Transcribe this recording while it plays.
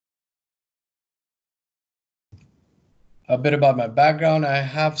a bit about my background. I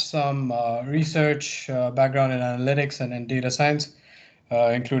have some research background in analytics and in data science,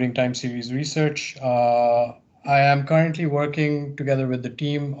 including time series research. I am currently working together with the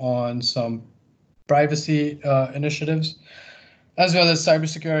team on some privacy initiatives, as well as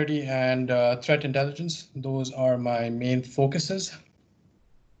cybersecurity and threat intelligence. Those are my main focuses.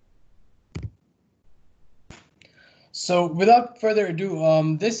 So without further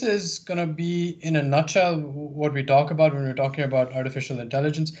ado, this is going to be, in a nutshell, what we talk about when we're talking about artificial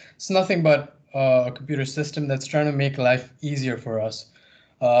intelligence. It's nothing but a computer system that's trying to make life easier for us,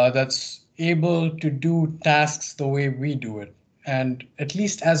 that's able to do tasks the way we do it, and at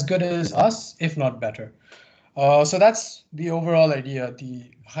least as good as us, if not better. So that's the overall idea, the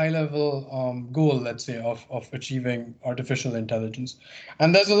high level goal, let's say, of achieving artificial intelligence.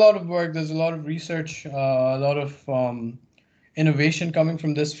 And there's a lot of work, there's a lot of research, a lot of innovation coming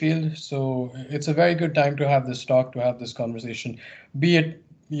from this field. So it's a very good time to have this talk, to have this conversation, be it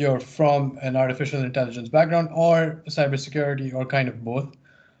you're from an artificial intelligence background or cybersecurity or kind of both.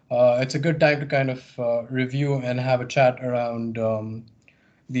 It's a good time to kind of review and have a chat around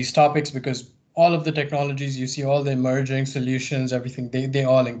these topics, because all of the technologies you see, all the emerging solutions, everything, they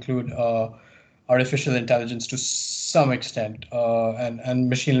all include artificial intelligence to some extent, and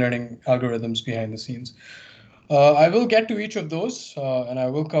machine learning algorithms behind the scenes. I will get to each of those, and I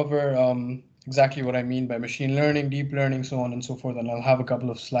will cover exactly what I mean by machine learning, deep learning, so on and so forth, and I'll have a couple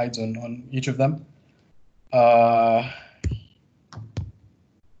of slides on each of them.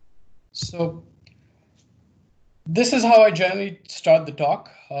 So this is how I generally start the talk.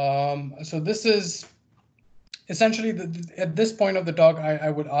 So this is essentially, at this point of the talk,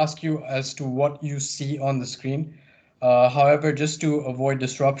 I would ask you as to what you see on the screen. However, just to avoid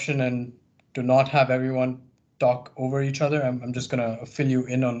disruption and to not have everyone talk over each other, I'm just going to fill you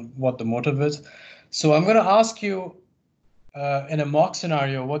in on what the motive is. So I'm going to ask you in a mock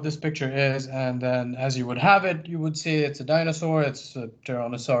scenario what this picture is, and then as you would have it, you would say it's a dinosaur, it's a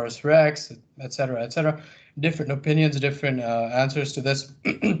Tyrannosaurus Rex, etc., etc. Different opinions, different answers to this.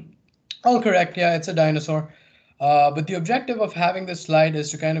 All correct, yeah, it's a dinosaur. But the objective of having this slide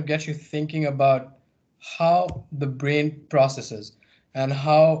is to kind of get you thinking about how the brain processes and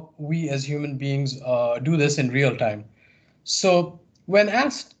how we as human beings do this in real time. So when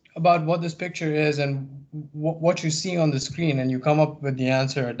asked about what this picture is and what you see on the screen, and you come up with the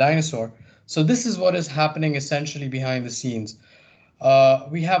answer, a dinosaur. So this is what is happening essentially behind the scenes.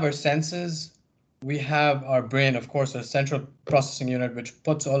 We have our senses, we have our brain, of course, our central processing unit, which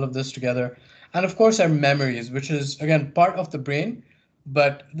puts all of this together. And of course, our memories, which is, again, part of the brain.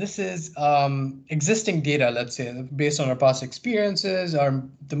 But this is existing data, let's say, based on our past experiences,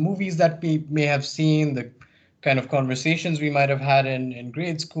 the movies that we may have seen, the kind of conversations we might have had in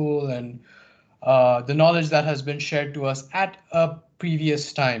grade school, and the knowledge that has been shared to us at a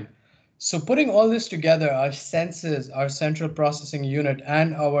previous time. So putting all this together, our senses, our central processing unit,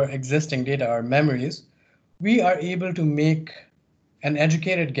 and our existing data, our memories, we are able to make an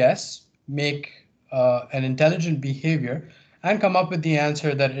educated guess, make an intelligent behavior, and come up with the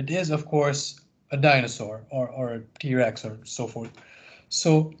answer that it is, of course, a dinosaur or a T-Rex or so forth.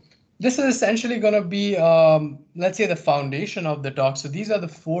 So this is essentially going to be, let's say, the foundation of the talk. So these are the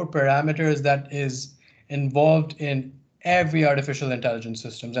 4 parameters that is involved in every artificial intelligence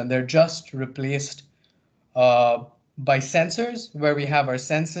systems, and they're just replaced by sensors, where we have our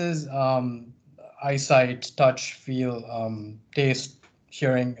senses, eyesight, touch, feel, taste,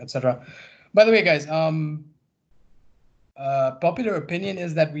 hearing, etc. By the way, guys, popular opinion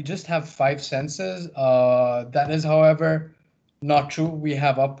is that we just have 5 senses. That is, however, not true. We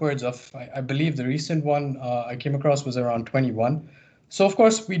have upwards of, I believe the recent one I came across was around 21. So of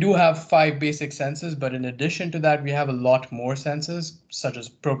course we do have 5 basic senses, but in addition to that, we have a lot more senses, such as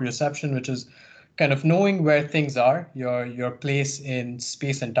proprioception, which is kind of knowing where things are, your place in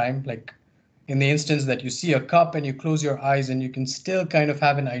space and time. Like in the instance that you see a cup and you close your eyes and you can still kind of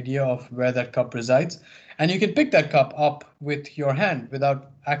have an idea of where that cup resides. And you can pick that cup up with your hand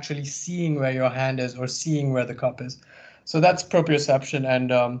without actually seeing where your hand is or seeing where the cup is. So that's proprioception,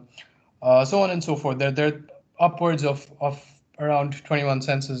 and so on and so forth. There are upwards of around 21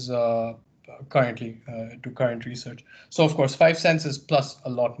 senses currently to current research. So of course, 5 senses plus a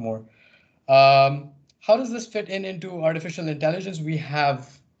lot more. How does this fit into artificial intelligence? We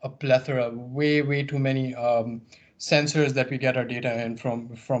have a plethora, way too many sensors that we get our data in from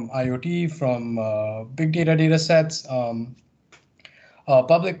IoT, from big data sets,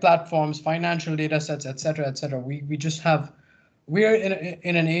 public platforms, financial data sets, etc., etc. We just have we are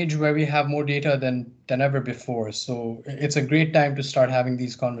in an age where we have more data than ever before. So it's a great time to start having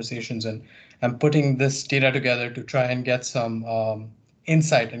these conversations and putting this data together to try and get some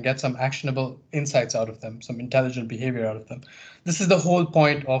insight and get some actionable insights out of them, some intelligent behavior out of them. This is the whole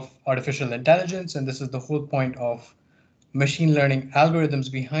point of artificial intelligence, and this is the whole point of machine learning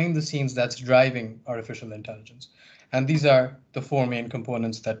algorithms behind the scenes that's driving artificial intelligence. And these are the four main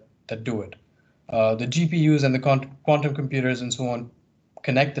components that do it. The GPUs and the quantum computers and so on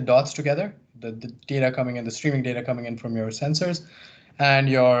connect the dots together, the data coming in, the streaming data coming in from your sensors, and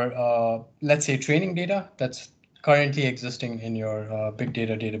your, let's say, training data that's currently existing in your big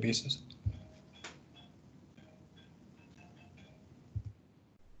data databases.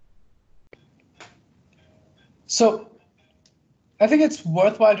 So I think it's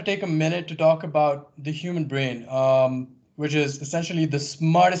worthwhile to take a minute to talk about the human brain, which is essentially the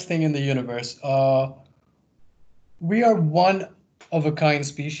smartest thing in the universe. We are one of a kind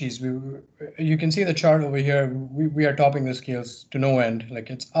species. You can see the chart over here. We are topping the scales to no end. Like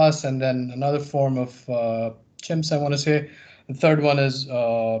it's us, and then another form of chimps, I want to say. The third one is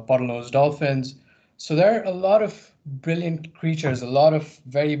bottlenose dolphins. So there are a lot of brilliant creatures, a lot of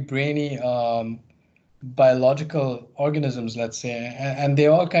very brainy biological organisms, let's say, and they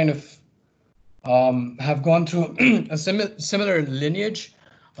all kind of have gone through a similar lineage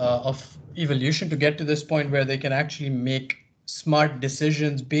of evolution to get to this point where they can actually make smart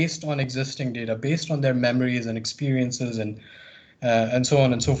decisions based on existing data, based on their memories and experiences and so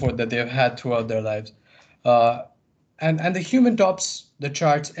on and so forth that they've had throughout their lives. And the human tops the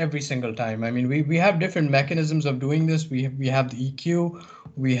charts every single time. I mean, we have different mechanisms of doing this. We have the EQ,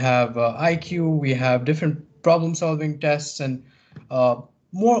 we have IQ, we have different problem solving tests, and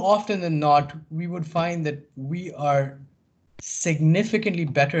more often than not, we would find that we are significantly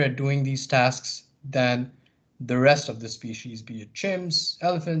better at doing these tasks than the rest of the species, be it chimps,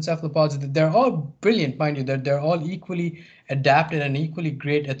 elephants, cephalopods. They're all brilliant, mind you. They're all equally adapted and equally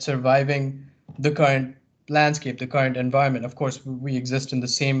great at surviving the current landscape, the current environment. Of course, we exist in the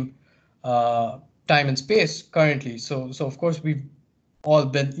same time and space currently. So of course, we've all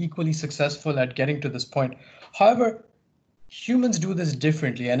been equally successful at getting to this point. However, humans do this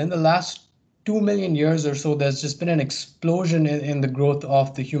differently. And in the last 2 million years or so, there's just been an explosion in the growth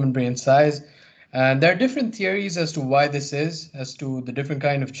of the human brain size. And there are different theories as to why this is, as to the different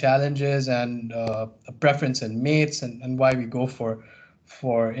kind of challenges and a preference in mates and why we go for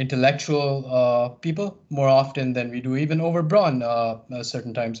intellectual people more often than we do even over brawn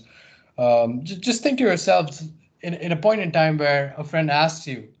certain times. Just think to yourselves in a point in time where a friend asks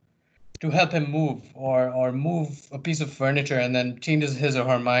you to help him move or move a piece of furniture and then changes his or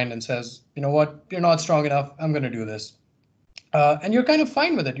her mind and says, you know what, you're not strong enough, I'm going to do this. And you're kind of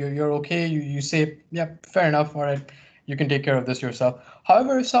fine with it. You're okay. You say, yeah, fair enough. All right, you can take care of this yourself.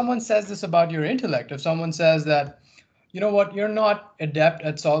 However, if someone says this about your intellect, if someone says that, you know what, you're not adept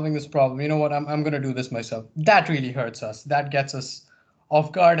at solving this problem, you know what, I'm going to do this myself, that really hurts us. That gets us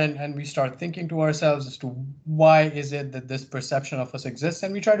off guard, and we start thinking to ourselves as to why is it that this perception of us exists,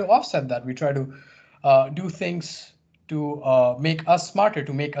 and we try to offset that. We try to do things to make us smarter,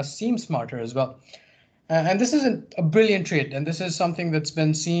 to make us seem smarter as well. And this is a brilliant trait, and this is something that's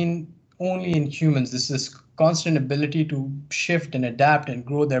been seen only in humans. This is constant ability to shift and adapt and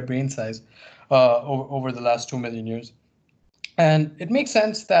grow their brain size over the last 2 million years. And it makes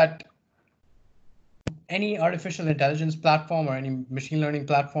sense that any artificial intelligence platform or any machine learning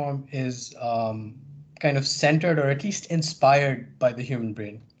platform is kind of centered or at least inspired by the human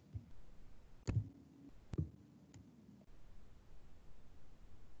brain.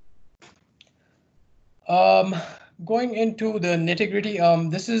 Going into the nitty-gritty,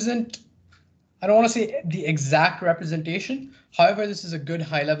 this isn't, I don't want to say the exact representation. However, this is a good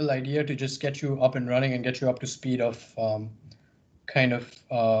high-level idea to just get you up and running and get you up to speed of kind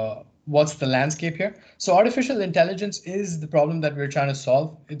of what's the landscape here. So artificial intelligence is the problem that we're trying to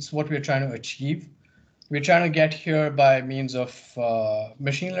solve. It's what we're trying to achieve. We're trying to get here by means of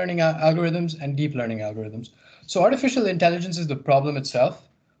machine learning algorithms and deep learning algorithms. So artificial intelligence is the problem itself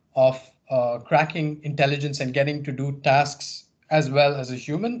of cracking intelligence and getting to do tasks as well as a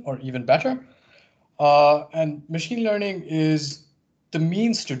human or even better. And machine learning is the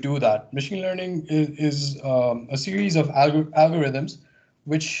means to do that. Machine learning is a series of algorithms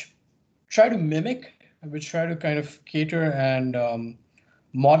which try to mimic, which try to kind of cater and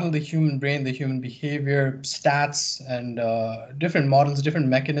model the human brain, the human behavior, stats, and different models, different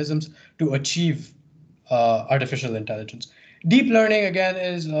mechanisms to achieve artificial intelligence. Deep learning, again,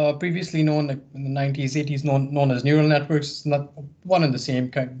 is previously known in the 90s, 80s, known as neural networks. It's not one and the same,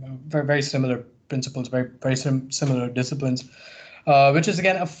 kind of, very similar principles, very similar disciplines. which is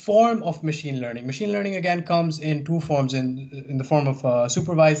again a form of machine learning. Machine learning again comes in two forms, in the form of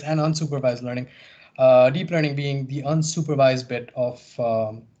supervised and unsupervised learning. Deep learning being the unsupervised bit of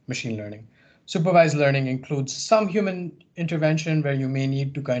machine learning. Supervised learning includes some human intervention where you may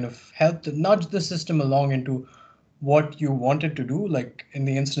need to kind of help to nudge the system along into what you want it to do, like in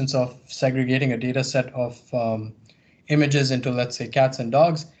the instance of segregating a data set of images into, let's say, cats and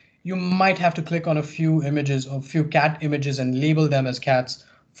dogs. You might have to click on a few images, or a few cat images, and label them as cats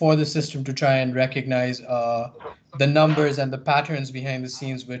for the system to try and recognize the numbers and the patterns behind the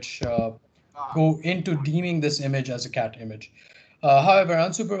scenes, which go into deeming this image as a cat image. However,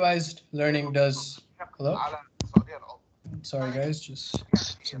 unsupervised learning does. Hello? Sorry, guys, just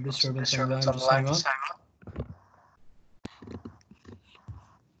some disturbance on the line. Just hang on.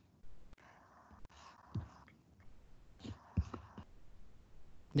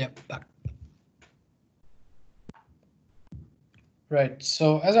 Yep, back. Right.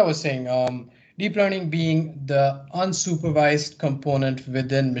 So as I was saying, deep learning being the unsupervised component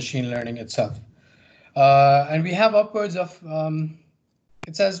within machine learning itself. And we have upwards of,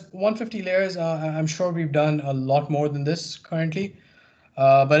 it says 150 layers. I'm sure we've done a lot more than this currently,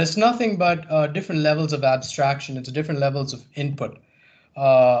 but it's nothing but different levels of abstraction. It's different levels of input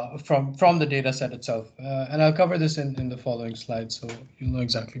from the data set itself. And I'll cover this in the following slides, so you'll know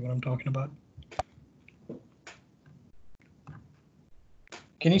exactly what I'm talking about.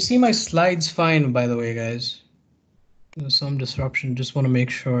 Can you see my slides fine, by the way, guys? There's some disruption. Just want to make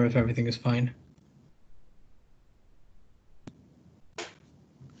sure if everything is fine.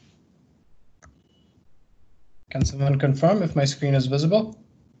 Can someone confirm if my screen is visible?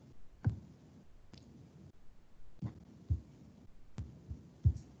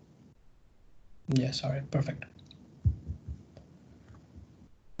 Yes, all right, perfect.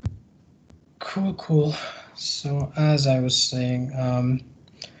 Cool. So as I was saying,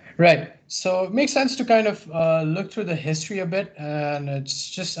 right. So it makes sense to kind of look through the history a bit, and I'm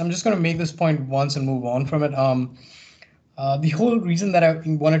just going to make this point once and move on from it. The whole reason that I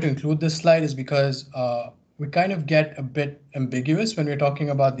wanted to include this slide is because we kind of get a bit ambiguous when we're talking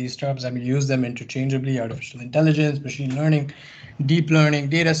about these terms, and we use them interchangeably: artificial intelligence, machine learning, deep learning,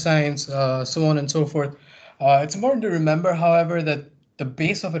 data science, so on and so forth. It's important to remember, however, that the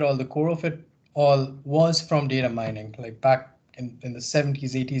base of it all, the core of it all, was from data mining, like back in the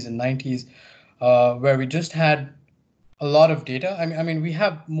 70s, 80s, and 90s, where we just had a lot of data. I mean, we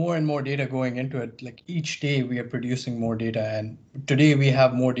have more and more data going into it. Like each day we are producing more data, and today we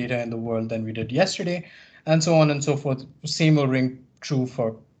have more data in the world than we did yesterday, and so on and so forth. Same will ring true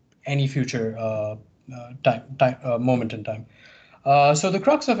for any future moment in time. So the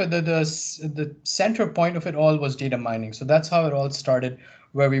crux of it, the center point of it all was data mining. So that's how it all started,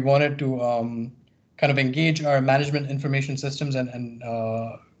 where we wanted to kind of engage our management information systems and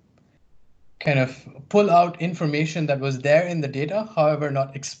kind of pull out information that was there in the data, however,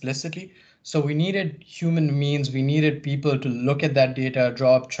 not explicitly. So we needed human means, we needed people to look at that data,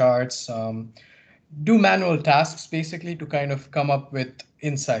 draw up charts, do manual tasks basically to kind of come up with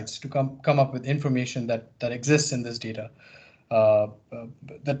insights, to come up with information that exists in this data.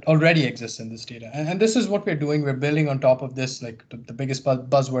 That already exists in this data. And this is what we're doing. We're building on top of this, like the biggest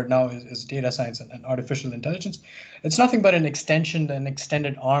buzzword now is data science and artificial intelligence. It's nothing but an extension, an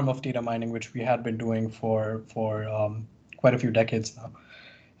extended arm of data mining, which we had been doing for quite a few decades now.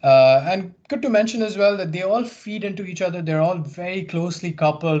 And good to mention as well that they all feed into each other. They're all very closely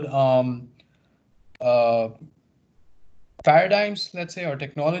coupled paradigms, let's say, or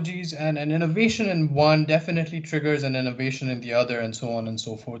technologies, and an innovation in one definitely triggers an innovation in the other, and so on and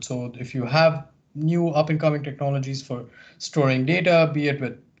so forth. So if you have new up-and-coming technologies for storing data, be it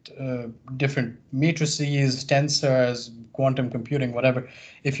with different matrices, tensors, quantum computing, whatever,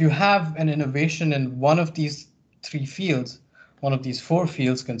 if you have an innovation in one of these three fields, one of these four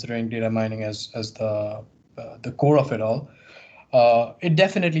fields, considering data mining as the core of it all, it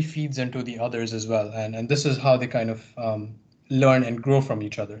definitely feeds into the others as well. And this is how they kind of learn and grow from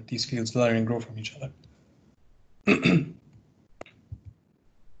each other. These fields learn and grow from each other.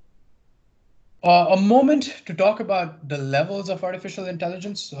 A moment to talk about the levels of artificial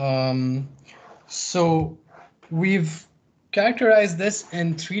intelligence. So we've characterized this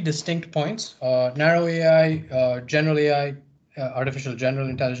in three distinct points: narrow AI, general AI, artificial general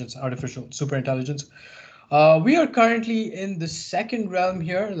intelligence, artificial superintelligence. We are currently in the second realm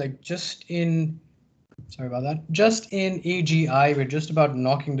here, like just in AGI. We're just about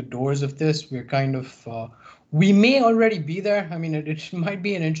knocking the doors of this. We're kind of, we may already be there. I mean, it might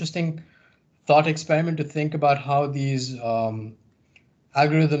be an interesting thought experiment to think about how these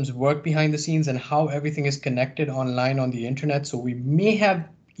algorithms work behind the scenes and how everything is connected online on the internet. So we may have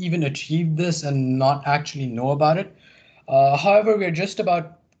even achieved this and not actually know about it. However, we're just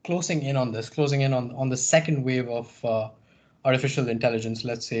about closing in on this, closing in on the second wave of artificial intelligence,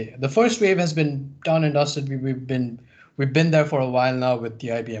 let's say. The first wave has been done and dusted. We've been there for a while now with the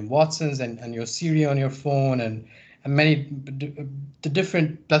IBM Watsons and your Siri on your phone and the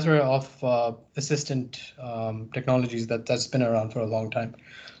different plethora of assistant technologies that's been around for a long time.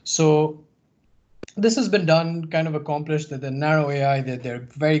 So this has been done, kind of accomplished. That the narrow AI, they're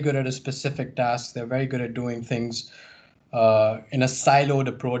very good at a specific task. They're very good at doing things in a siloed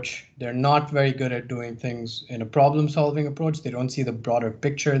approach. They're not very good at doing things in a problem-solving approach. They don't see the broader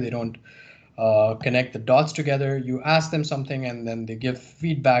picture. They don't connect the dots together. You ask them something and then they give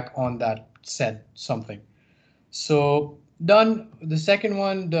feedback on that said something. So done. The second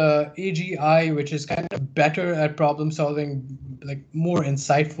one, the AGI, which is kind of better at problem solving, like more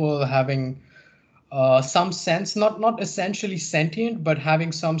insightful, having some sense, not essentially sentient, but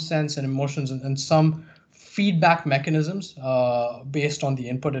having some sense and emotions and some feedback mechanisms based on the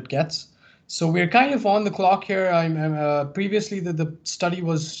input it gets. So we're kind of on the clock here. Previously the study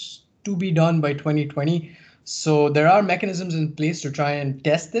was to be done by 2020. So there are mechanisms in place to try and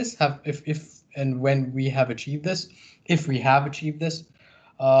test this, if and when we have achieved this, if we have achieved this.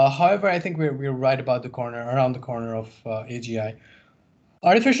 However, I think we're right about the corner, around the corner of AGI.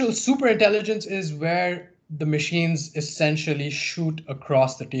 Artificial superintelligence is where the machines essentially shoot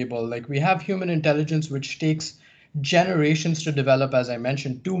across the table. Like we have human intelligence, which takes generations to develop. As I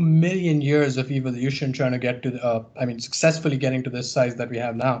mentioned, 2 million years of evolution trying to get to successfully getting to this size that we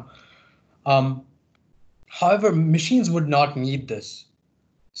have now. However, machines would not need this.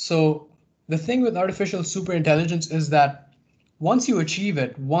 So the thing with artificial superintelligence is that once you achieve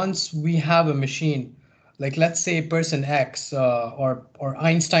it, once we have a machine, like let's say person X or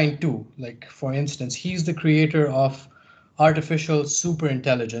Einstein 2, like for instance, he's the creator of artificial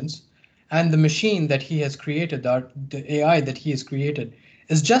superintelligence, and the machine that he has created, the AI that he has created,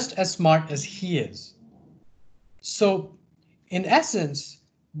 is just as smart as he is. So in essence,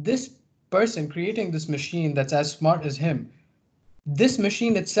 this person creating this machine that's as smart as him, this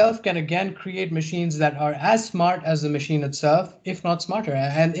machine itself can again create machines that are as smart as the machine itself, if not smarter.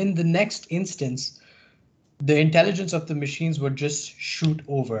 And in the next instance, the intelligence of the machines would just shoot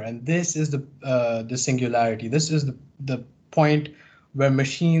over. And this is the singularity. This is the point where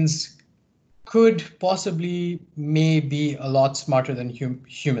machines could possibly may be a lot smarter than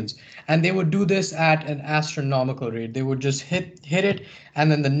humans, and they would do this at an astronomical rate. They would just hit it,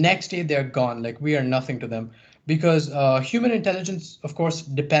 and then the next day they're gone, like we are nothing to them. Because human intelligence, of course,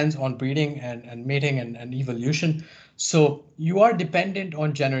 depends on breeding and mating and evolution. So you are dependent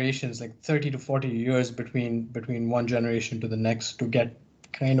on generations, like 30 to 40 years between one generation to the next, to get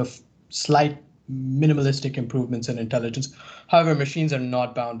kind of slight minimalistic improvements in intelligence. However, machines are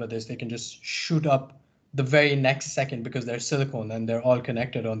not bound by this. They can just shoot up the very next second because they're silicon and they're all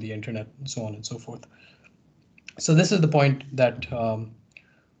connected on the internet and so on and so forth. So this is the point that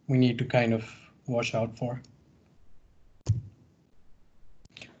we need to kind of watch out for.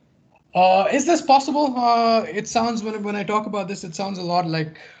 Is this possible? It sounds, when I talk about this, it sounds a lot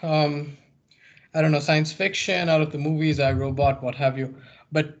like, I don't know, science fiction, out of the movies, iRobot, what have you.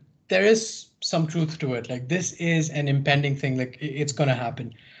 But there is some truth to it. Like this is an impending thing. Like it's going to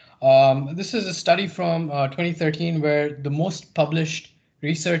happen. This is a study from 2013 where the most published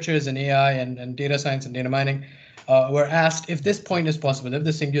researchers in AI and data science and data mining were asked if this point is possible, if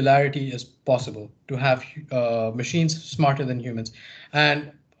the singularity is possible, to have machines smarter than humans.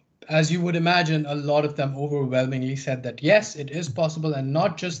 And as you would imagine, a lot of them overwhelmingly said that yes, it is possible, and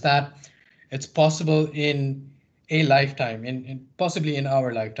not just that, it's possible in a lifetime, in possibly in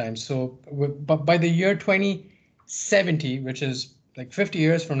our lifetime. So, but by the year 2070, which is like 50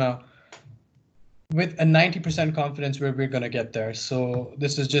 years from now, with a 90% confidence, we're going to get there. So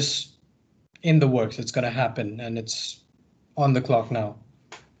this is just in the works. It's going to happen, and it's on the clock now.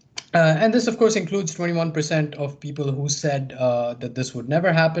 And this, of course, includes 21% of people who said that this would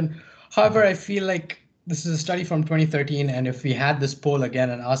never happen. However, I feel like this is a study from 2013, and if we had this poll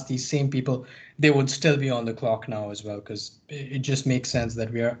again and asked these same people, they would still be on the clock now as well, because it just makes sense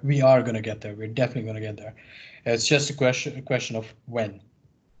that we are going to get there. We're definitely going to get there. It's just a question of when.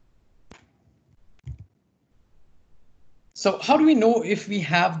 So how do we know if we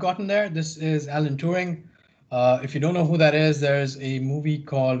have gotten there? This is Alan Turing. If you don't know who that is, there's a movie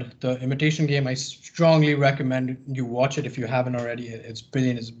called The Imitation Game. I strongly recommend you watch it if you haven't already. It's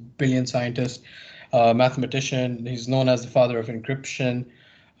brilliant. It's a brilliant scientist, mathematician. He's known as the father of encryption,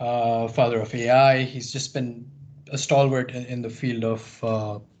 father of AI. He's just been a stalwart in the field of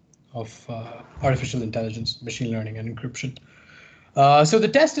artificial intelligence, machine learning, and encryption. So the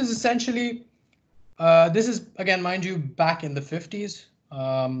test is essentially, this is, again, mind you, back in the 50s.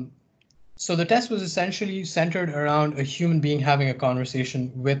 So the test was essentially centered around a human being having a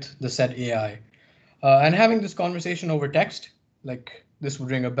conversation with the said AI. And having this conversation over text, like this would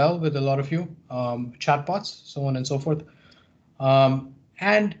ring a bell with a lot of you, chatbots, so on and so forth.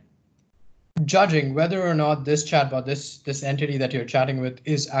 And judging whether or not this chatbot, this entity that you're chatting with,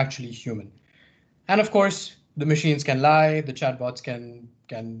 is actually human. And of course, the machines can lie, the chatbots can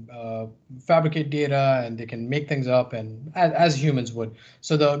fabricate data, and they can make things up, and as humans would.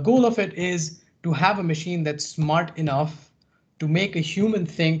 So the goal of it is to have a machine that's smart enough to make a human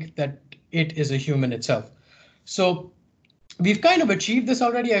think that it is a human itself. So we've kind of achieved this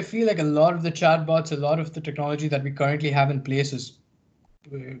already. I feel like a lot of the chatbots, a lot of the technology that we currently have in place is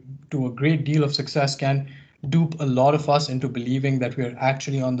to a great deal of success can dupe a lot of us into believing that we're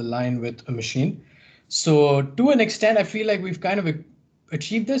actually on the line with a machine. So to an extent, I feel like we've kind of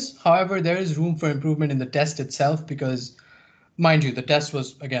achieved this. However, there is room for improvement in the test itself because, mind you, the test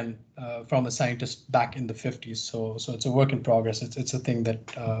was, again, from a scientist back in the 50s. So it's a work in progress. It's a thing that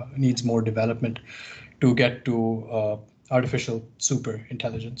needs more development to get to artificial super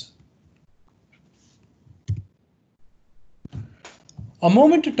intelligence. A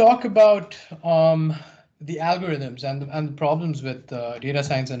moment to talk about the algorithms and the problems with data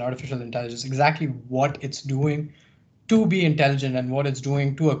science and artificial intelligence, exactly what it's doing to be intelligent and what it's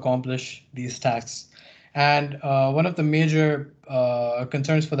doing to accomplish these tasks. And one of the major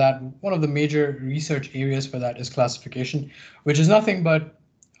concerns for that, one of the major research areas for that is classification, which is nothing but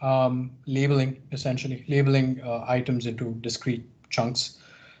labeling, essentially, labeling items into discrete chunks.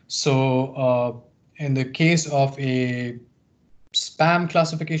 So in the case of a spam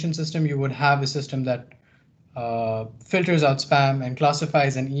classification system, you would have a system that filters out spam and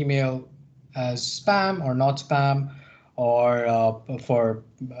classifies an email as spam or not spam, or for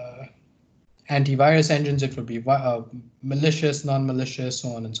antivirus engines, it would be malicious, non-malicious, so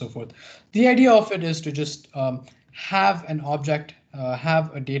on and so forth. The idea of it is to just have an object,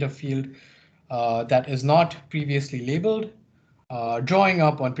 have a data field that is not previously labeled, drawing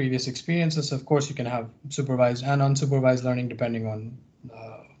up on previous experiences. Of course, you can have supervised and unsupervised learning depending on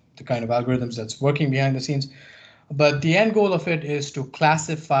the kind of algorithms that's working behind the scenes. But the end goal of it is to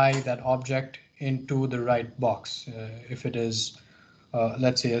classify that object into the right box. If it is,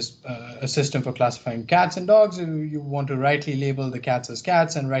 let's say, a system for classifying cats and dogs, you want to rightly label the cats as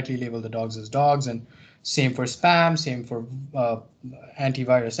cats and rightly label the dogs as dogs. And same for spam, same for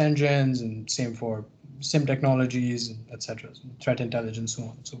antivirus engines, and same for SIM technologies, etc., threat intelligence, so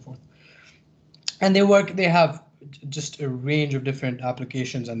on and so forth. And they have just a range of different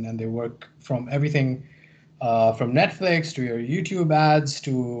applications, and they work from everything from Netflix to your YouTube ads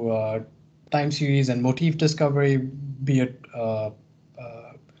to time series and motif discovery, be it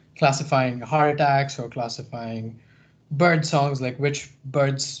classifying heart attacks or classifying bird songs, like which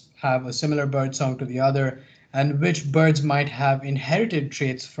birds have a similar bird song to the other, and which birds might have inherited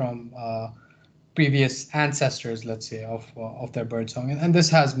traits from previous ancestors, let's say, of their bird song. And this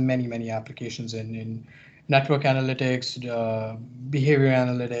has many applications in network analytics, behavior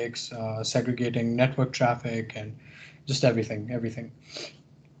analytics, segregating network traffic, and just everything.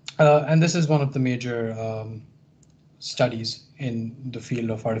 And this is one of the major studies in the field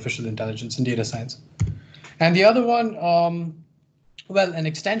of artificial intelligence and data science. And the other one, well, an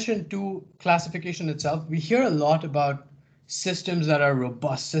extension to classification itself, we hear a lot about systems that are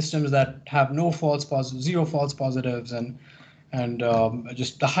robust, systems that have no false positives, zero false positives, and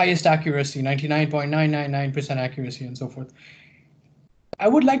just the highest accuracy, 99.999% accuracy, and so forth. I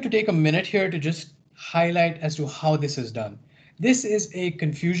would like to take a minute here to just highlight as to how this is done. This is a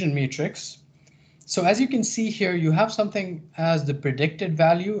confusion matrix. So as you can see here, you have something as the predicted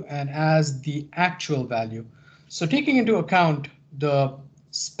value and as the actual value. So taking into account the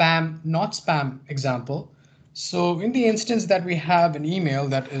spam, not spam example, so in the instance that we have an email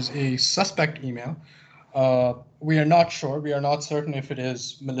that is a suspect email, we are not sure, we are not certain if it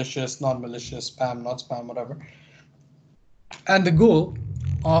is malicious, non-malicious, spam, not spam, whatever. And the goal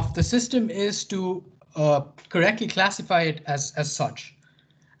of the system is to correctly classify it as such.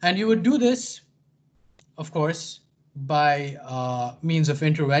 And you would do this, of course, by means of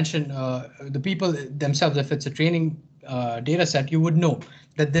intervention. The people themselves, if it's a training data set, you would know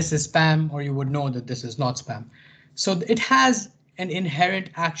that this is spam, or you would know that this is not spam. So it has an inherent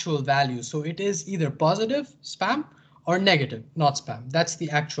actual value. So it is either positive, spam, or negative, not spam. That's the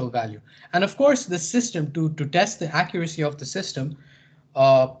actual value. And of course, the system, to test the accuracy of the system,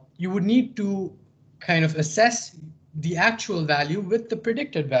 you would need to kind of assess the actual value with the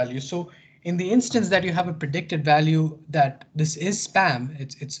predicted value. So in the instance that you have a predicted value that this is spam,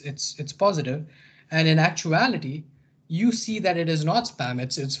 it's positive, and in actuality, you see that it is not spam.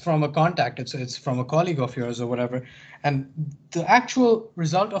 It's from a contact. It's from a colleague of yours or whatever, and the actual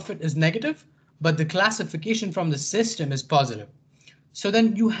result of it is negative, but the classification from the system is positive. So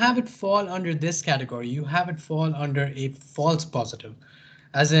then you have it fall under this category. You have it fall under a false positive,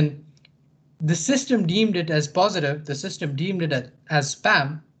 as in the system deemed it as positive, the system deemed it as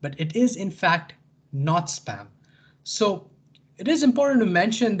spam, but it is in fact not spam. So it is important to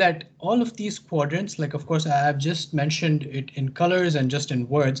mention that all of these quadrants, like of course I have just mentioned it in colors and just in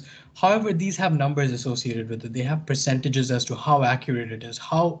words. However, these have numbers associated with it. They have percentages as to how accurate it is,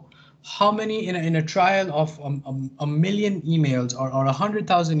 how many in a trial of a million emails or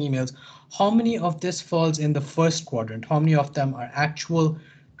 100,000 emails, how many of this falls in the first quadrant? How many of them are actual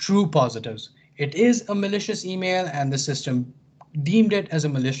true positives? It is a malicious email and the system deemed it as a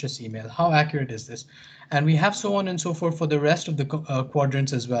malicious email. How accurate is this? And we have so on and so forth for the rest of the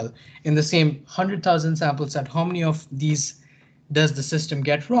quadrants as well. In the same 100,000 sample set, how many of these does the system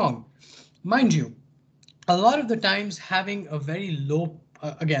get wrong? Mind you, a lot of the times having a very low,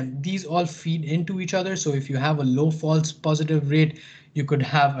 again, these all feed into each other. So if you have a low false positive rate, you could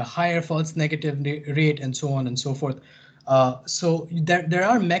have a higher false negative rate and so on and so forth. So there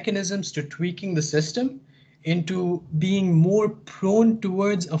are mechanisms to tweaking the system into being more prone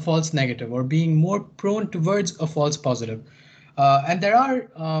towards a false negative or being more prone towards a false positive. And there are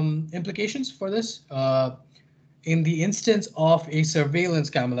implications for this. In the instance of a surveillance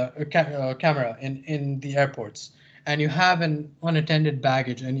camera in the airports, and you have an unattended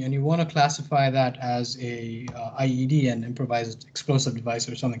baggage, and you want to classify that as a IED, an improvised explosive device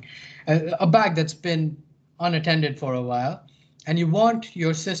or something, a bag that's been unattended for a while, and you want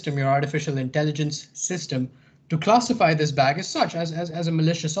your system, your artificial intelligence system, to classify this bag as such, as a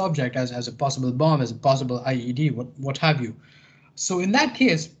malicious object, as a possible bomb, as a possible IED, what have you. So in that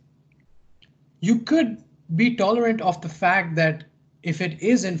case, you could be tolerant of the fact that if it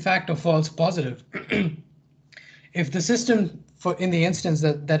is in fact a false positive, if the system, in the instance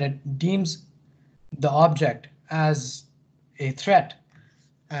that it deems the object as a threat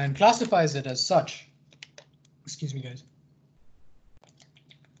and classifies it as such, excuse me guys,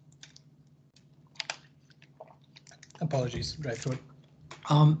 apologies, dry throat.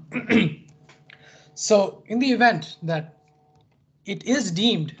 So in the event that it is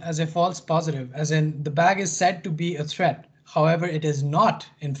deemed as a false positive, as in the bag is said to be a threat, however, it is not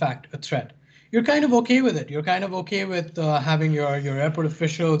in fact a threat, you're kind of okay with it. You're kind of okay with having your airport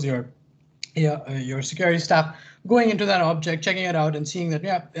officials, your security staff going into that object, checking it out and seeing that,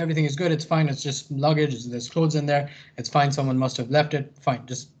 yeah, everything is good. It's fine. It's just luggage. There's clothes in there. It's fine. Someone must have left it. Fine.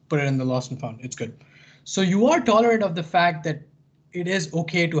 Just put it in the lost and found. It's good. So you are tolerant of the fact that it is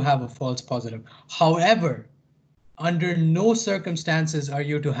okay to have a false positive. However, under no circumstances are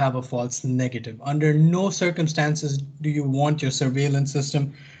you to have a false negative. Under no circumstances do you want your surveillance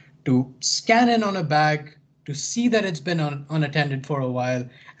system to scan in on a bag, to see that it's been unattended for a while,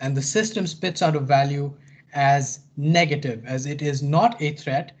 and the system spits out a value as negative, as it is not a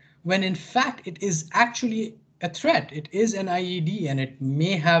threat, when in fact it is actually a threat. It is an IED and it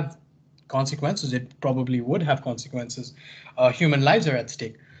may have consequences. It probably would have consequences. Human lives are at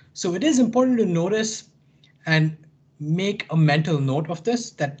stake. So it is important to notice and make a mental note of this,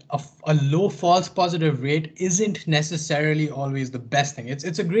 that a low false positive rate isn't necessarily always the best thing.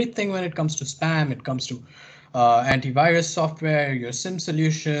 It's a great thing when it comes to spam, it comes to antivirus software, your SIM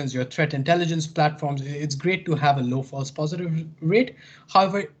solutions, your threat intelligence platforms. It's great to have a low false positive rate.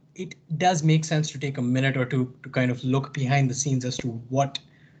 However, it does make sense to take a minute or two to kind of look behind the scenes as to what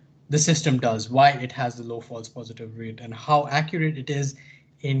the system does, why it has the low false positive rate, and how accurate it is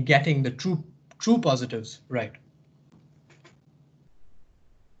in getting the true positives right.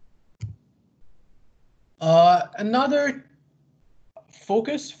 Another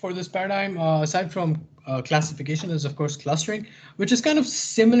focus for this paradigm, aside from classification, is of course clustering, which is kind of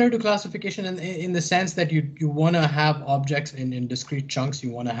similar to classification in the sense that you want to have objects in discrete chunks.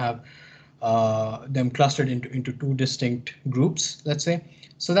 You want to have them clustered into two distinct groups, let's say.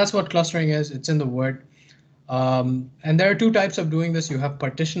 So that's what clustering is. It's in the word. And there are two types of doing this. You have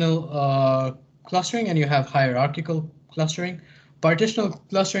partitional clustering and you have hierarchical clustering. Partitional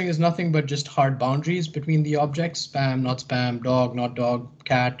clustering is nothing but just hard boundaries between the objects: spam, not spam, dog, not dog,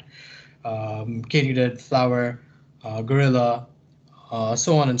 cat, katydid, flower, gorilla,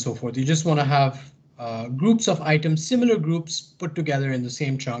 so on and so forth. You just want to have groups of items, similar groups put together in the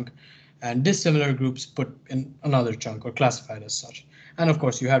same chunk, and dissimilar groups put in another chunk or classified as such. And of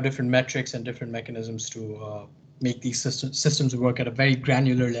course, you have different metrics and different mechanisms to make these systems work at a very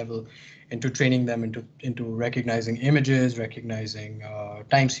granular level, into training them into recognizing images, recognizing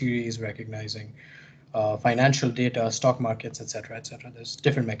time series, recognizing financial data, stock markets, etc., etc. There's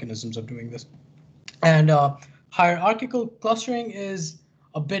different mechanisms of doing this. And hierarchical clustering is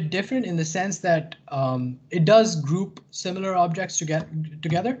a bit different in the sense that it does group similar objects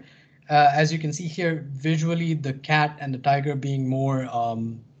together. As you can see here, visually, the cat and the tiger being more,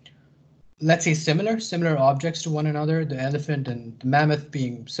 let's say, similar objects to one another, the elephant and the mammoth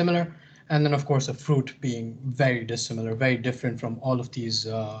being similar, and then, of course, a fruit being very dissimilar, very different from all of these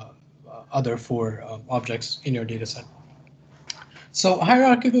other four objects in your data set. So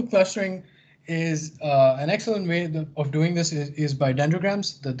hierarchical clustering is an excellent way of doing this is by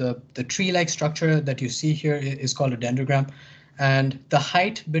dendrograms. The tree-like structure that you see here is called a dendrogram, and the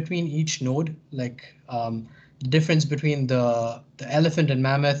height between each node, like the difference between the elephant and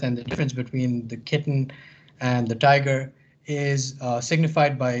mammoth and the difference between the kitten and the tiger, is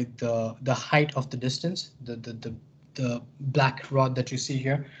signified by the height of the distance, the black rod that you see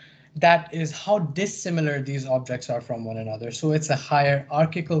here. That is how dissimilar these objects are from one another. So it's a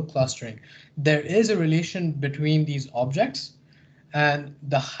hierarchical clustering. There is a relation between these objects, and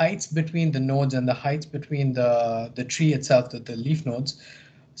the heights between the nodes and the heights between the tree itself, the leaf nodes,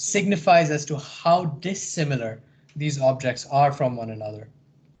 signifies as to how dissimilar these objects are from one another.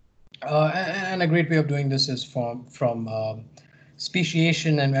 And a great way of doing this is from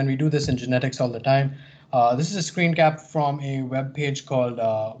speciation, and we do this in genetics all the time. This is a screen cap from a web page called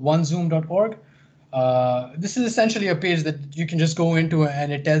onezoom.org. This is essentially a page that you can just go into,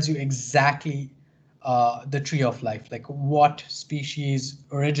 and it tells you exactly the tree of life, like what species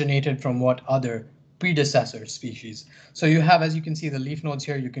originated from what other predecessor species. So you have, as you can see, the leaf nodes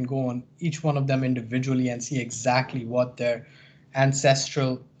here. You can go on each one of them individually and see exactly what their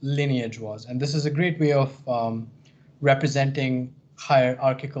ancestral lineage was. And this is a great way of representing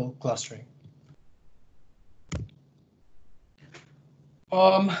hierarchical clustering.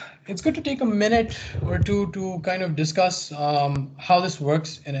 It's good to take a minute or two to kind of discuss how this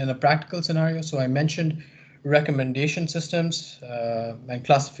works in a practical scenario. So I mentioned recommendation systems and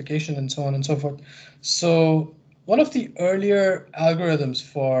classification and so on and so forth. So one of the earlier algorithms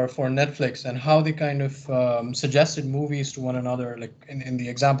for Netflix and how they kind of suggested movies to one another, like in the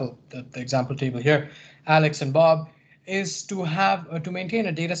example, the example table here, Alex and Bob, is to have to maintain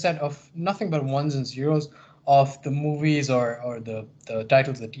a data set of nothing but ones and zeros of the movies or the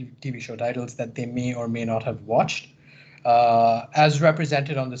titles, the TV show titles that they may or may not have watched, as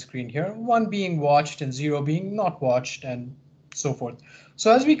represented on the screen here, 1 being watched and 0 being not watched, and so forth.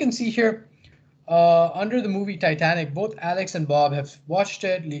 So as we can see here, under the movie Titanic, both Alex and Bob have watched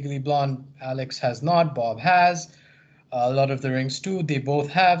it. Legally Blonde, Alex has not, Bob has. Lord of the Rings 2, they both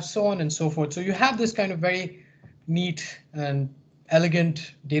have, so on and so forth. So you have this kind of very neat and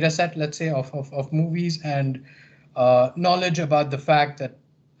elegant data set, let's say, of movies and knowledge about the fact that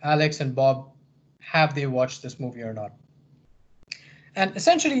Alex and Bob, have they watched this movie or not. And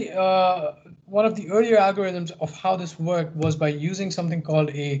essentially, one of the earlier algorithms of how this worked was by using something called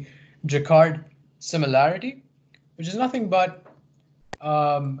a Jaccard similarity, which is nothing but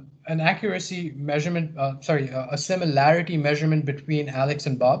an accuracy measurement, a similarity measurement between Alex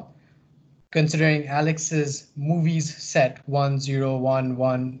and Bob, considering Alex's movies set 1, 0, 1,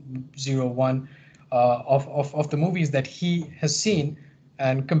 1, 0, 1 of the movies that he has seen,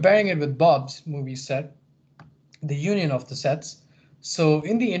 and comparing it with Bob's movie set, the union of the sets. So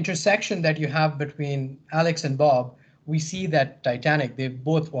in the intersection that you have between Alex and Bob, we see that Titanic, they've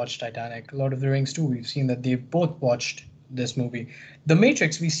both watched Titanic. Lord of the Rings 2, we've seen that they've both watched this movie. The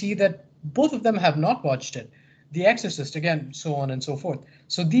Matrix, we see that both of them have not watched it. The Exorcist, again, so on and so forth.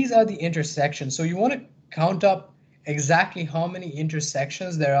 So these are the intersections. So you want to count up exactly how many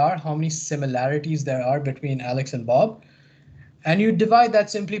intersections there are, how many similarities there are between Alex and Bob. And you divide that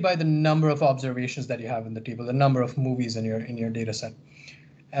simply by the number of observations that you have in the table, the number of movies in your data set.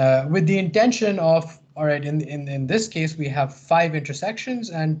 With the intention of, all right, in this case, we have 5 intersections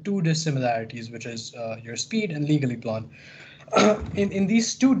and 2 dissimilarities, which is your speed and Legally Blonde. In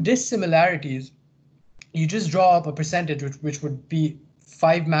these 2 dissimilarities, you just draw up a percentage, which would be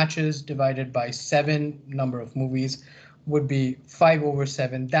 5 matches divided by 7 number of movies would be 5 over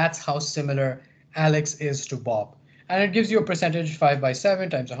 7. That's how similar Alex is to Bob. And it gives you a percentage, 5 by 7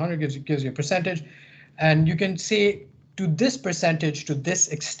 times 100 gives you a percentage. And you can say to this percentage, to this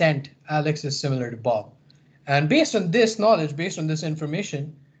extent, Alex is similar to Bob. And based on this knowledge, based on this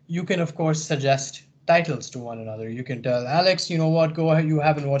information, you can, of course, suggest titles to one another. You can tell Alex, you know what, go ahead, you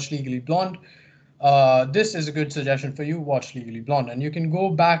haven't watched Legally Blonde. this is a good suggestion for you. Watch Legally Blonde, and you can go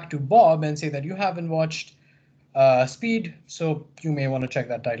back to Bob and say that you haven't watched Speed, so you may want to check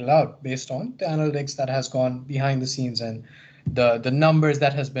that title out based on the analytics that has gone behind the scenes and the numbers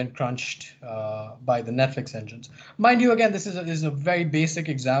that has been crunched by the Netflix engines. Mind you, again, this is a very basic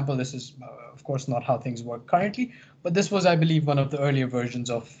example. This is, of course, not how things work currently, but this was, I believe, one of the earlier versions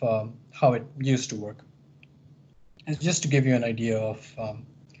of how it used to work. And just to give you an idea of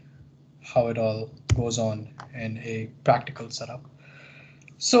how it all goes on in a practical setup.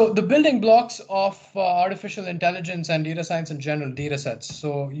 So the building blocks of artificial intelligence and data science in general, data sets.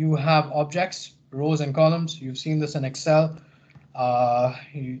 So you have objects, rows and columns. You've seen this in Excel.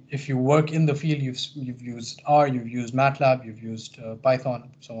 If you work in the field, you've used R, you've used MATLAB, you've used Python,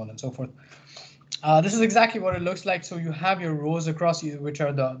 so on and so forth. This is exactly what it looks like. So you have your rows across, which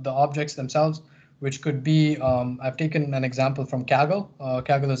are the objects themselves, which could be, I've taken an example from Kaggle.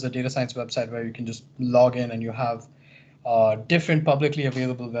 Kaggle is a data science website where you can just log in and you have different publicly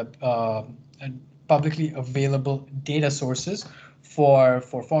available data sources for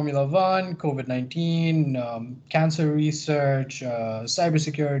Formula One, COVID-19, cancer research,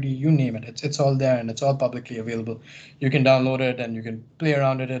 cybersecurity, you name it. It's all there and it's all publicly available. You can download it and you can play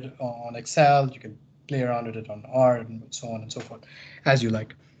around with it on Excel. You can play around with it on R and so on and so forth, as you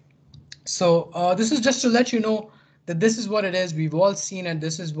like. So this is just to let you know that this is what it is. We've all seen it.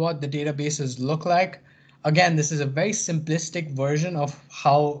 This is what the databases look like. Again, this is a very simplistic version of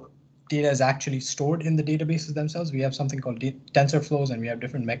how data is actually stored in the databases themselves. We have something called TensorFlows, and we have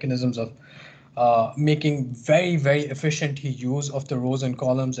different mechanisms of making very, very efficient use of the rows and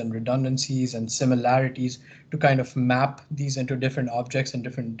columns and redundancies and similarities to kind of map these into different objects and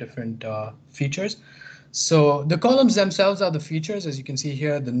different features. So the columns themselves are the features, as you can see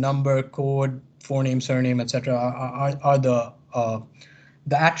here. The number, code, forename, surname, etc. are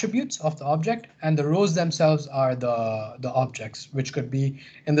the attributes of the object, and the rows themselves are the objects, which could be,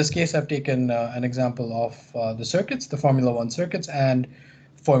 in this case, I've taken an example of the circuits, the Formula One circuits and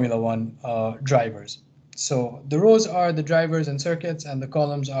Formula One drivers. So the rows are the drivers and circuits, and the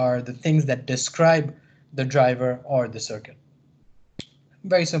columns are the things that describe the driver or the circuit.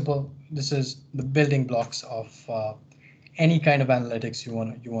 Very simple. This is the building blocks of any kind of analytics you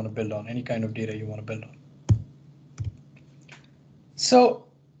want to build on, any kind of data you want to build on. So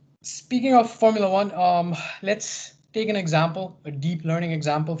speaking of Formula One, let's take an example, a deep learning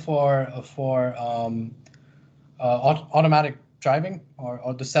example for automatic driving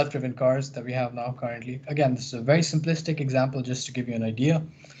or the self-driven cars that we have now currently. Again, this is a very simplistic example just to give you an idea.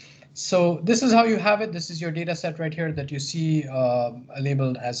 So this is how you have it. This is your data set right here that you see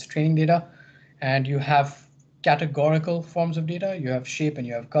labeled as training data, and you have categorical forms of data. You have shape and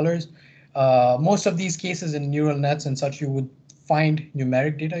you have colors. Most of these cases in neural nets and such, you would find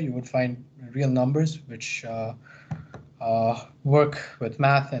numeric data. You would find real numbers, which work with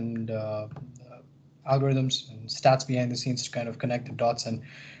math and algorithms and stats behind the scenes to kind of connect the dots and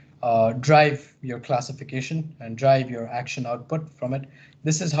drive your classification and drive your action output from it.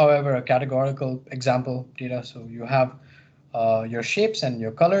 This is, however, a categorical example data. So you have your shapes and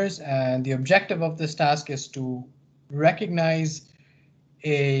your colors, and the objective of this task is to recognize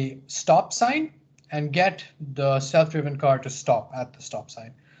a stop sign and get the self-driven car to stop at the stop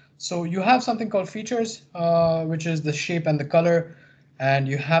sign. So you have something called features, which is the shape and the color. And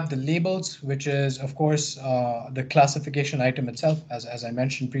you have the labels, which is, of course, the classification item itself, as I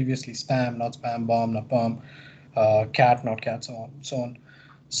mentioned previously, spam, not spam, bomb, not bomb, cat, not cat, so on, so on.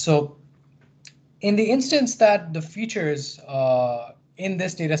 So in the instance that the features in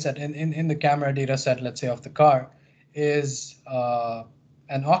this data set, in the camera data set, let's say, of the car, is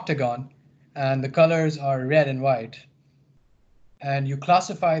an octagon, and the colors are red and white, and you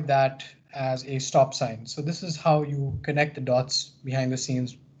classify that as a stop sign. So this is how you connect the dots behind the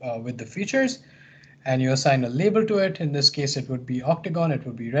scenes with the features, and you assign a label to it. In this case, it would be octagon, it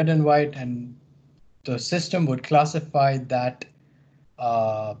would be red and white, and the system would classify that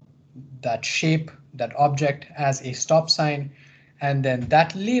that shape, that object, as a stop sign, and then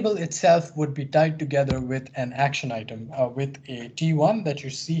that label itself would be tied together with an action item, with a T1 that you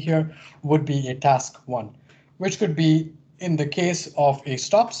see here would be a task 1, which could be, in the case of a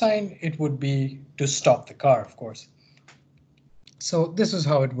stop sign, it would be to stop the car, of course. So this is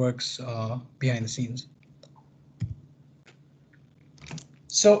how it works behind the scenes.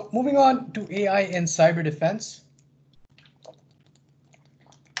 So moving on to AI in cyber defense.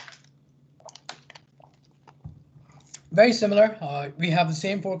 Very similar. We have the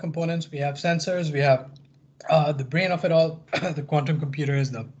same 4 components. We have sensors, we have the brain of it all, the quantum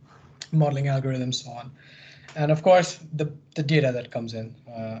computers, the modeling algorithms, so on. And of course, the data that comes in.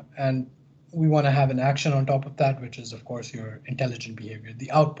 And we want to have an action on top of that, which is, of course, your intelligent behavior, the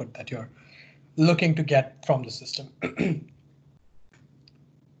output that you're looking to get from the system.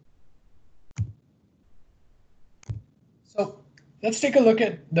 So let's take a look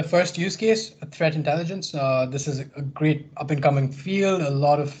at the first use case, threat intelligence. This is a great up and coming field, a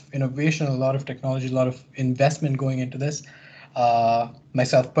lot of innovation, a lot of technology, a lot of investment going into this.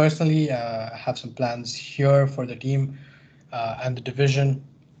 Myself personally have some plans here for the team and the division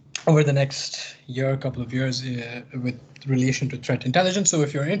over the next year, couple of years with relation to threat intelligence. So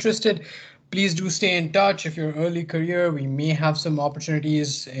if you're interested, please do stay in touch. If you're early career, we may have some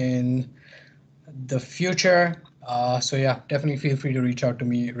opportunities in the future. So yeah, definitely feel free to reach out to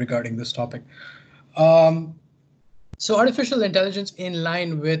me regarding this topic. So artificial intelligence in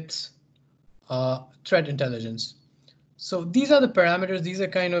line with threat intelligence. So these are the parameters. These are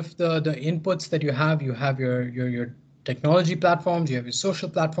kind of the inputs that you have. You have your technology platforms, you have your social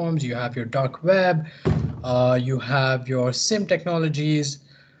platforms, you have your dark web, you have your SIM technologies,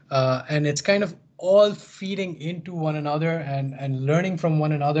 and it's kind of all feeding into one another and learning from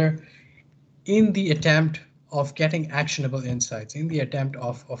one another in the attempt of getting actionable insights, in the attempt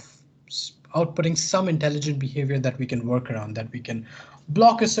of outputting some intelligent behavior that we can work around, that we can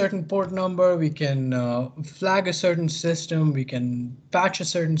block a certain port number, we can flag a certain system, we can patch a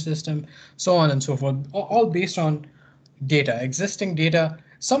certain system, so on and so forth, all based on data, existing data.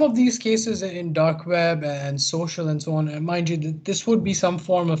 Some of these cases in dark web and social and so on, and mind you, this would be some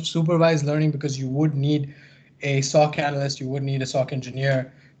form of supervised learning because you would need a SOC analyst, you would need a SOC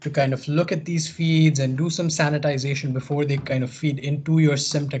engineer to kind of look at these feeds and do some sanitization before they kind of feed into your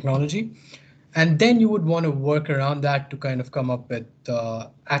SIM technology. And then you would want to work around that to kind of come up with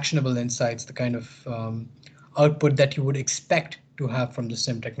actionable insights, the kind of output that you would expect to have from the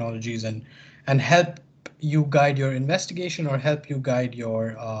SIM technologies and help you guide your investigation or help you guide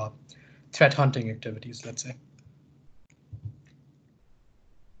your threat hunting activities, let's say.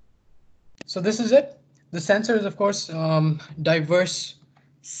 So this is it. The sensor is, of course, diverse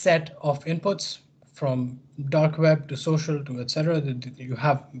set of inputs from dark web to social to etc. You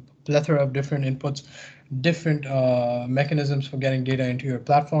have a plethora of different inputs, different mechanisms for getting data into your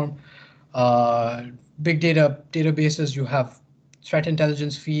platform. Big data databases, you have threat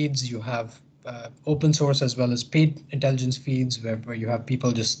intelligence feeds, you have open source as well as paid intelligence feeds where you have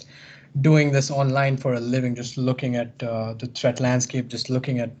people just doing this online for a living, just looking at the threat landscape, just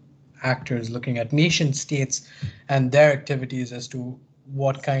looking at actors, looking at nation states and their activities as to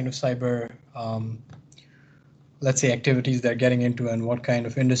what kind of cyber, let's say, activities they're getting into and what kind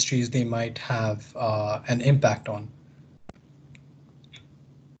of industries they might have an impact on.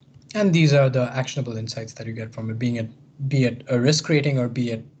 And these are the actionable insights that you get from it, be it a risk rating or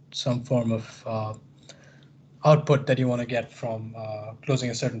be it some form of output that you want to get from closing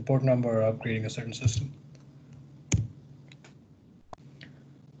a certain port number or upgrading a certain system.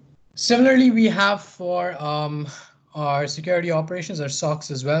 Similarly, we have for our security operations, our SOCs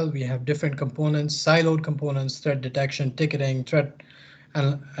as well, we have different components, siloed components, threat detection, ticketing, threat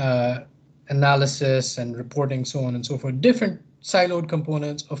analysis and reporting, so on and so forth. Different siloed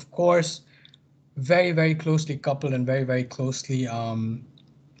components, of course, very, very closely coupled and very, very closely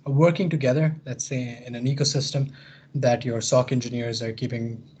working together, let's say in an ecosystem that your SOC engineers are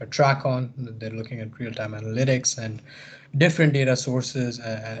keeping a track on. They're looking at real-time analytics and different data sources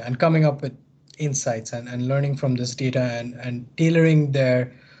and coming up with insights and learning from this data and tailoring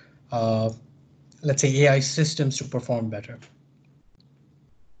their, let's say, AI systems to perform better.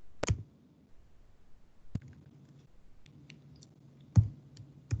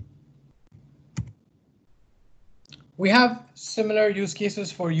 We have similar use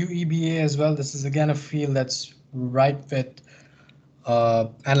cases for UEBA as well. This is again a field that's ripe with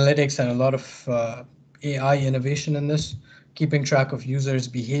analytics and a lot of AI innovation in this, keeping track of users'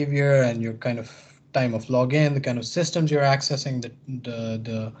 behavior and your kind of time of login, the kind of systems you're accessing,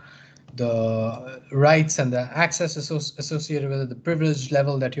 the rights and the access associated with it, the privilege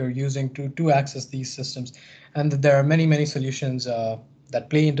level that you're using to access these systems. And there are many, many solutions that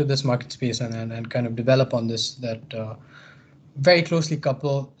play into this market space and kind of develop on this that very closely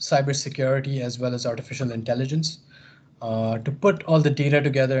couple cybersecurity as well as artificial intelligence to put all the data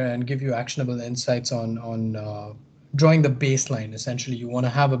together and give you actionable insights on drawing the baseline. Essentially, you want to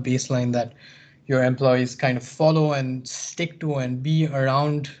have a baseline that your employees kind of follow and stick to and be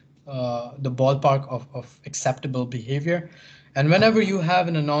around the ballpark of acceptable behavior. And whenever you have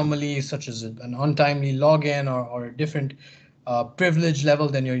an anomaly, such as an untimely login or a different privilege level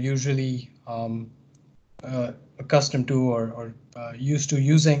than you're usually accustomed to or used to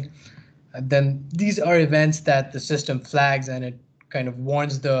using, then these are events that the system flags and it kind of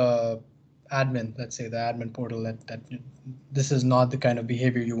warns the admin, let's say the admin portal, that this is not the kind of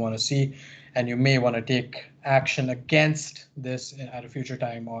behavior you want to see, and you may want to take action against this at a future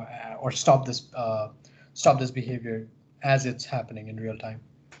time, or stop this behavior as it's happening in real time.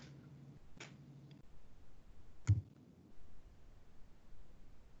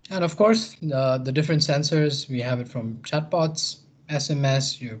 And of course, the different sensors, we have it from chatbots,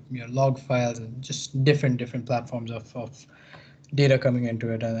 SMS, your log files, and just different platforms of data coming into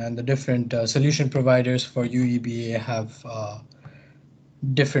it. And the different solution providers for UEBA have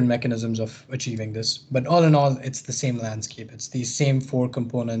different mechanisms of achieving this. But all in all, it's the same landscape. It's these same four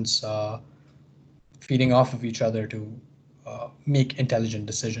components feeding off of each other to make intelligent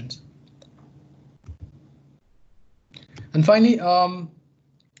decisions. And finally,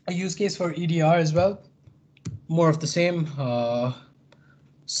 a use case for EDR as well. More of the same,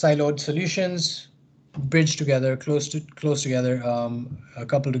 siloed solutions, bridge together, close together,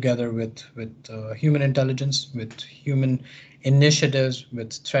 coupled together with human intelligence, with human initiatives,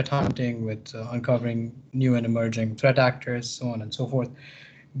 with threat hunting, with uncovering new and emerging threat actors, so on and so forth.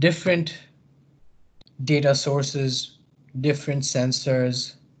 Different data sources, different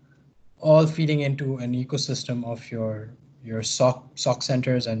sensors, all feeding into an ecosystem of your SOC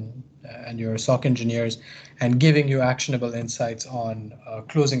centers and your SOC engineers, and giving you actionable insights on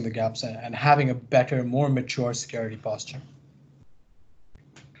closing the gaps and having a better, more mature security posture.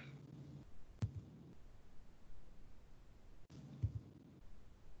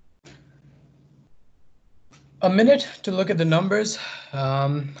 A minute to look at the numbers.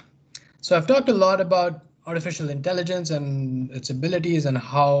 So I've talked a lot about artificial intelligence and its abilities, and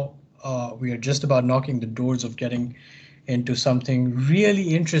how we are just about knocking the doors of getting into something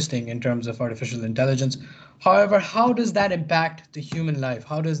really interesting in terms of artificial intelligence. However, how does that impact the human life?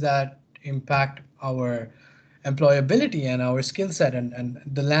 How does that impact our employability and our skill set and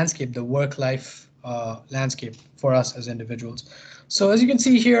the landscape, the work-life landscape for us as individuals? So as you can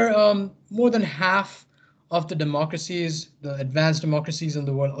see here, more than half of the democracies, the advanced democracies in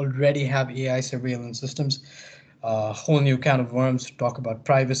the world, already have AI surveillance systems. A whole new can of worms to talk about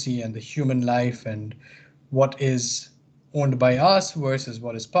privacy and the human life and what is owned by us versus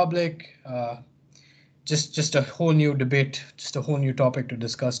what is public. Just a whole new debate, just a whole new topic to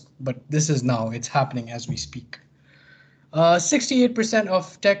discuss. But this is now, it's happening as we speak. 68%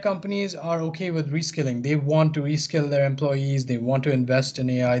 of tech companies are okay with reskilling. They want to reskill their employees. They want to invest in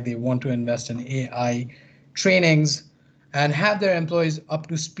AI. They want to invest in AI trainings and have their employees up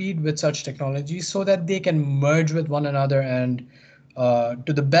to speed with such technologies so that they can merge with one another and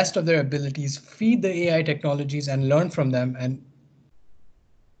to the best of their abilities, feed the AI technologies and learn from them. And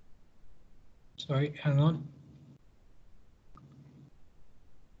sorry, hang on.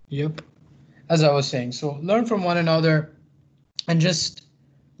 Yep. As I was saying, so learn from one another and just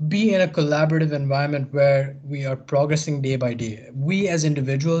be in a collaborative environment where we are progressing day by day. We as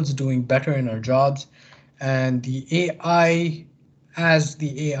individuals doing better in our jobs, and the AI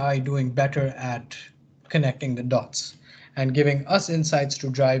doing better at connecting the dots and giving us insights to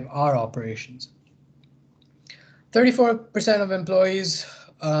drive our operations. 34% of employees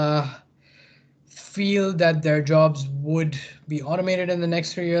feel that their jobs would be automated in the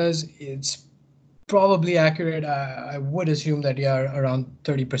next 3 years. It's probably accurate. I would assume that, yeah, around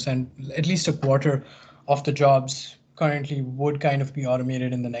 30%, at least a quarter of the jobs currently would kind of be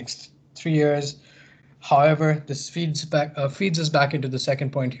automated in the next 3 years. However, this feeds us back into the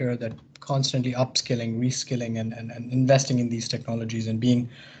second point here, that constantly upskilling, reskilling, and investing in these technologies and being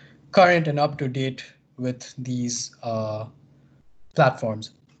current and up to date with these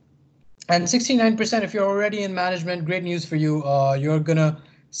platforms. And 69%, if you're already in management, great news for you. You're gonna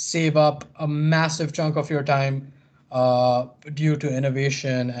save up a massive chunk of your time due to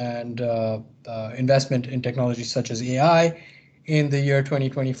innovation and investment in technologies such as AI. In the year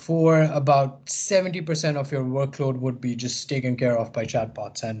 2024, about 70% of your workload would be just taken care of by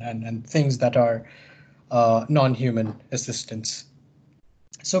chatbots and things that are non-human assistants.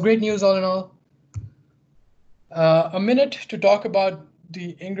 So great news all in all. A minute to talk about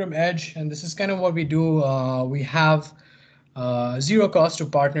the Ingram Edge, and this is kind of what we do. We have zero cost to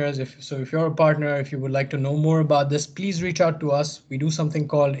partners. If you're a partner, if you would like to know more about this, please reach out to us. We do something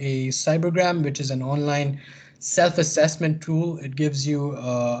called a Cybergram, which is an online self-assessment tool. It gives you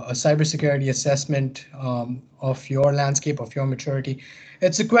a cybersecurity assessment of your landscape, of your maturity.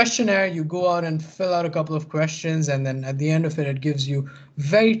 It's a questionnaire. You go out and fill out a couple of questions, and then at the end of it, it gives you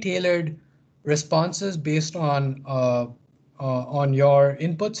very tailored responses based on your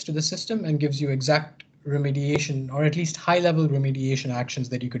inputs to the system, and gives you exact remediation, or at least high-level remediation actions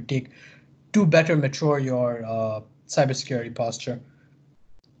that you could take to better mature your cybersecurity posture.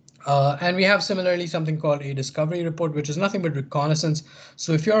 And we have similarly something called a discovery report, which is nothing but reconnaissance.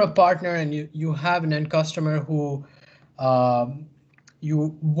 So if you're a partner and you have an end customer who um,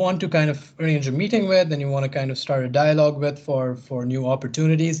 you want to kind of arrange a meeting with, and you want to kind of start a dialogue with for new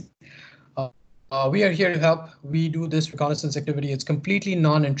opportunities, we are here to help. We do this reconnaissance activity. It's completely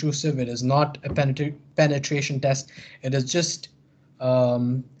non-intrusive. It is not a penetration test. It is just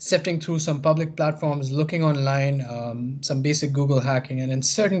sifting through some public platforms, looking online, some basic Google hacking, and in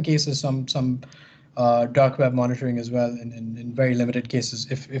certain cases, some dark web monitoring as well. In very limited cases,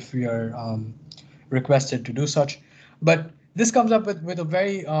 if we are requested to do such. But this comes up with a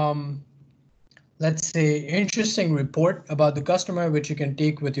very let's say, interesting report about the customer, which you can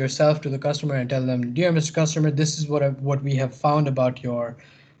take with yourself to the customer and tell them, dear Mr. Customer, this is what we have found about your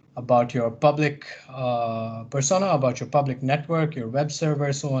public persona, about your public network, your web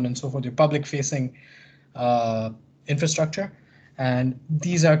server, so on and so forth, your public facing infrastructure. And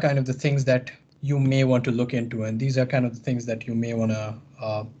these are kind of the things that you may want to look into, and these are kind of the things that you may want to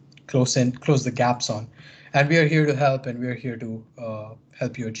close the gaps on. And we are here to help, and we are here to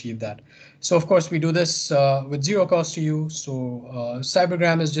help you achieve that. So of course we do this with zero cost to you. So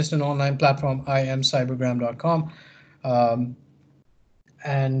Cybergram is just an online platform. iamcybergram.com.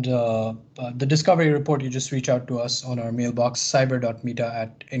 And the discovery report, you just reach out to us on our mailbox,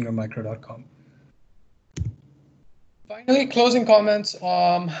 cyber.meta@ingrammicro.com. Finally, closing comments.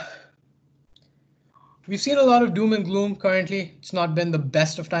 We've seen a lot of doom and gloom currently. It's not been the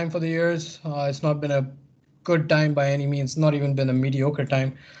best of time for the years. It's not been a good time by any means, not even been a mediocre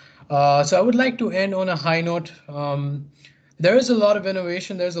time. So I would like to end on a high note. There is a lot of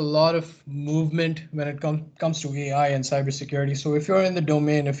innovation. There's a lot of movement when it comes to AI and cybersecurity. So if you're in the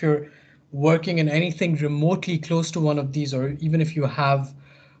domain, if you're working in anything remotely close to one of these, or even if you have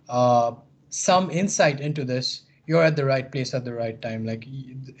some insight into this, you're at the right place at the right time. Like,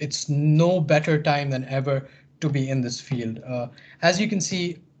 it's no better time than ever to be in this field. As you can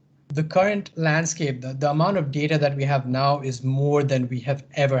see, the current landscape, the amount of data that we have now is more than we have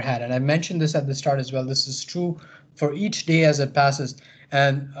ever had. And I mentioned this at the start as well. This is true for each day as it passes.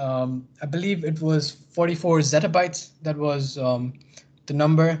 And I believe it was 44 zettabytes that was the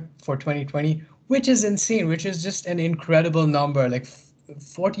number for 2020, which is insane, which is just an incredible number. Like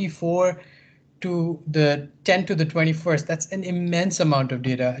 44 to the 10 to the 21st, that's an immense amount of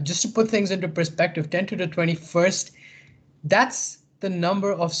data. Just to put things into perspective, 10 to the 21st, that's the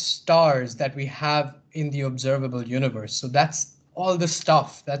number of stars that we have in the observable universe. So that's all the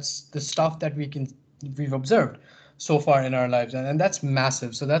stuff. That's the stuff that we've observed so far in our lives, and that's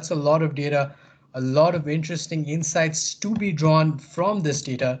massive. So that's a lot of data, a lot of interesting insights to be drawn from this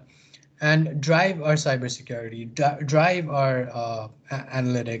data and drive our cybersecurity, drive our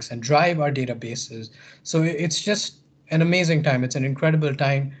analytics, and drive our databases. So it's just an amazing time. It's an incredible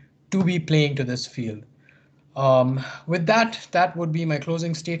time to be playing to this field. With that would be my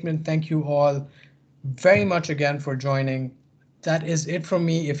closing statement. Thank you all very much again for joining. That is it from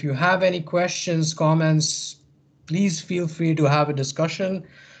me. If you have any questions, comments, please feel free to have a discussion.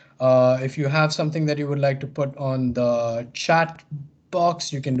 If you have something that you would like to put on the chat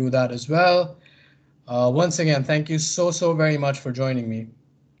box, you can do that as well. Once again, thank you so very much for joining me.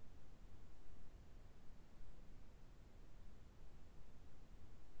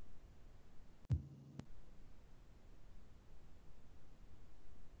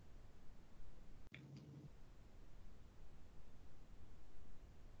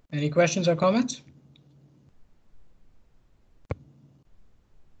 Any questions or comments?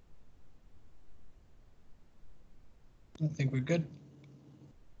 I think we're good.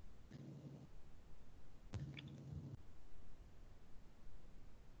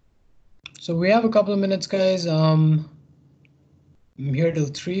 So we have a couple of minutes, guys. I'm here till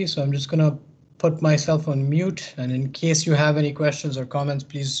 3, so I'm just gonna put myself on mute. And in case you have any questions or comments,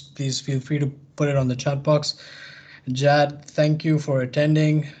 please feel free to put it on the chat box. Jad, thank you for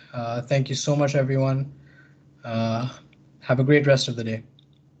attending. Thank you so much, everyone. Have a great rest of the day.